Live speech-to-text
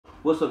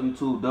What's up,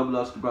 YouTube? Double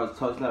Oscar Brothers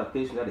Talk. It's not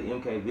official. Got the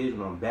MK Vision.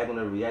 I'm back on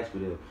the reaction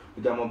video.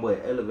 We got my boy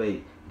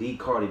Elevate,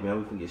 Deekarti, man.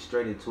 We can get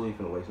straight into it. We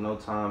finna waste no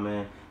time,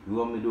 man. If you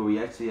want me to do a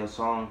react to your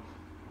song,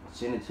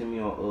 send it to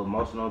me on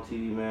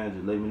MostknownTV, man.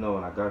 Just let me know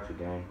and I got your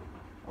gang.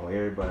 I want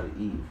everybody to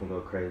eat. We finna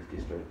go crazy.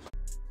 Get straight.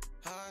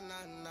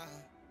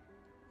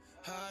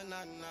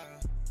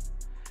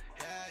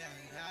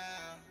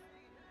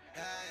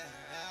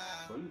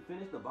 So you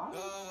finished the bottle?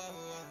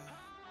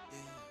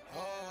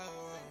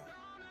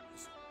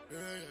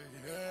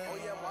 Oh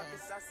yeah,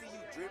 Marcus, I see you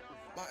dripping.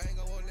 My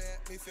anger won't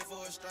let me fit for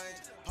a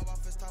stranger. Pop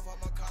off his top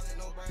off my collar,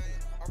 no brainer.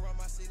 I run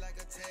my seat like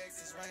a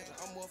Texas Ranger.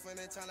 I'm wolfing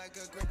in town like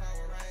a good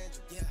Power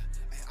Ranger. Yeah,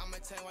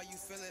 I'ma tell you why you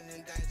feeling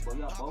in danger.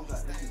 Well, y'all both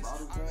got empty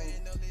bottles, I already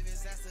know leave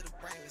his ass to the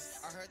brainless.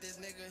 I heard this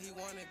nigga, he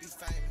wanna be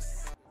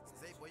famous.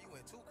 Zay, boy, you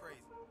went too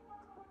crazy.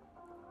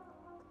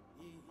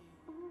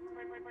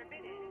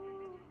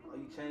 Oh,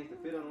 you changed the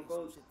fit on them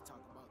clothes?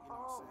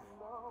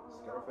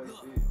 Scarface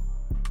fit.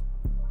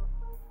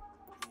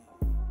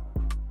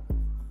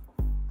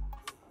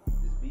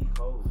 This beat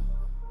cold.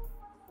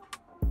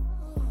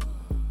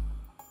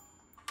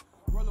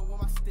 Rolling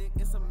with my stick,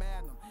 it's a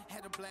magnum.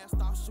 Had to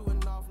blast off,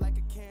 shooting off like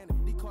a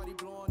cannon. Deekarti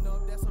blowing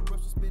up, that's a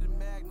Russian spitting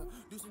magnum.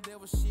 Do some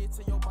devil shit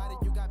to your body,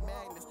 you got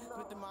magnets.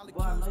 Split the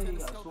molecules,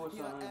 telescope,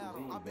 here an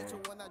album. I bet you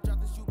when I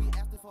drop this, you be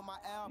asking for my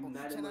album.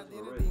 Change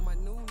identity, my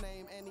new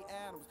name, Andy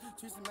Adams.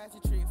 Twist and match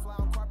trick, fly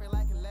on carpet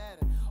like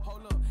Aladdin.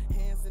 Hold up,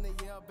 hands in the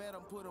air, bet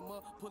them, put them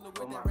up. Pull up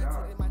with that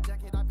red in my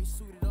jacket, I be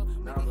suited up.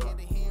 Make it hand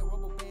to hand,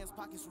 rubber bands,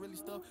 pockets really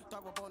stuff.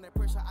 Talk up on that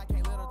pressure, I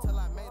can't let her till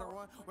I made her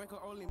run. Record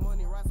early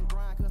money, rise and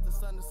grind, cause the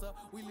sun is up.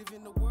 We live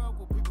in the world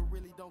where people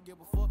really don't give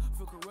a fuck.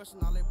 Feel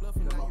corruption, all that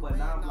bluffing, now you ran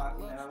out of luck.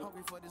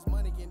 Hungry for this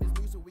money and this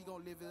music, we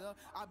gon' live it up.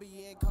 I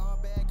be in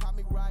combat, call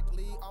me Rock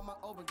Lee, on my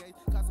open gate.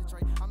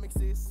 Concentrate, I'm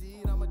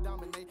succeed, I'ma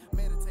dominate.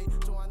 Meditate,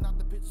 drawing out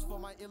the pictures for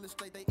my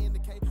illustrate. They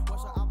indicate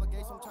what's your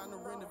obligation, I'm trying to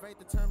renovate,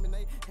 to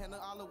terminate. Handle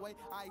all the way,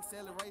 I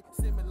accelerate,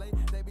 simulate.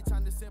 They be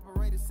trying to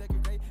separate and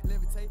segregate,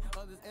 levitate,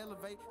 others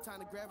elevate, trying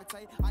to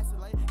gravitate,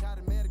 isolate,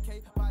 gotta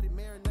medicate, body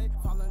marinate,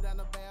 falling down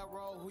a bad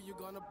road, who you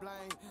gonna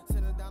blame?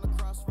 Sitting down the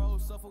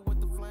crossroads, suffer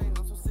with the flame.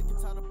 I'm so sick and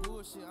tired of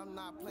bullshit, I'm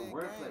not playing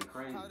games.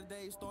 Call the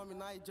day, stormy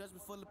night,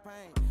 judgment full of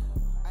pain.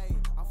 Hey,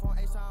 I'm from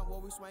H-Town where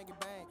we swing and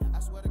bang. I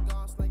swear to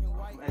God, I'm slinging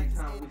white.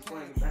 H-Town we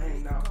swing and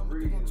bang, now for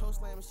real. I'm toe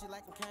slamming shit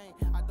like a cane.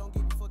 I don't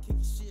give a fuck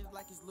kicking shit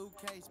like it's Luke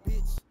Cage,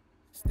 bitch.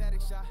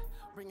 Static shot,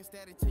 bringing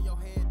static to your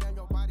head, damn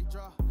your body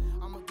drop.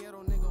 I'm a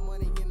ghetto nigga,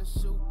 money in the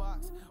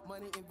shoebox.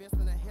 Money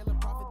investment, a hella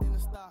profit in the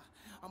stock.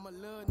 I'm a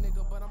little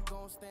nigga, but I'm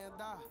gon' stand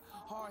out.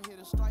 Hard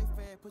hitter, strike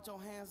fast, put your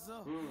hands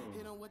up.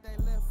 Hit them with they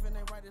left and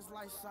they right his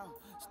lights out.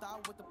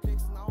 Start with the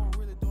flicks and I don't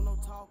really do no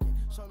talking.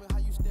 Show me how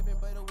you stepping,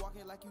 better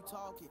walking like you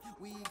talking.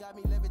 Weed got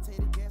me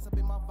levitated, gas up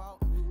in my vault.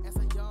 As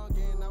a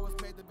youngin', I was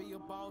made to be a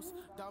boss.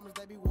 Diamonds,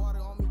 they be water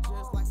on me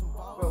just like some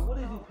balls. Bro, what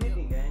is you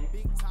picking, gang?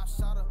 Big top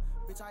shotter,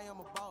 bitch, I am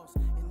a boss.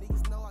 And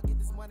niggas know I get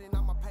this money and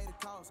I'ma pay the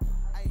cost.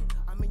 Ayy,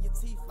 I'm in your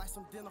teeth like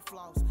some dinner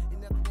floss.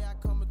 And after that,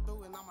 I coming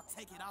through and I'ma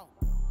take it out.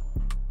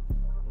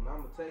 And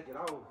I'ma take it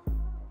off.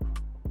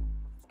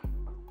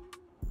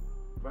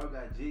 Bro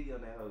got jiggy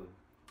on that hoe.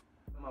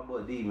 My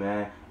boy D,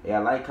 man. Hey, I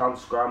like, comment,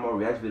 subscribe, more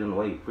reaction video on the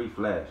way. Free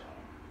flash.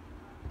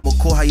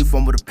 Mkwill, how you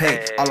from with a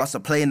pack? I lost a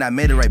play and I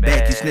made it right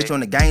back. You snitch on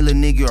the gang,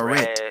 little nigga, you a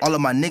rat. All of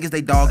my niggas,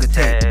 they dog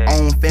attack.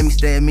 On family,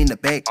 stab me in the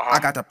back. I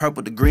got the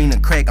purple, the green,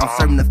 and crack. I'm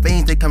serving the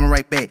fiends, they coming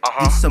right back.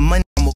 Get some money.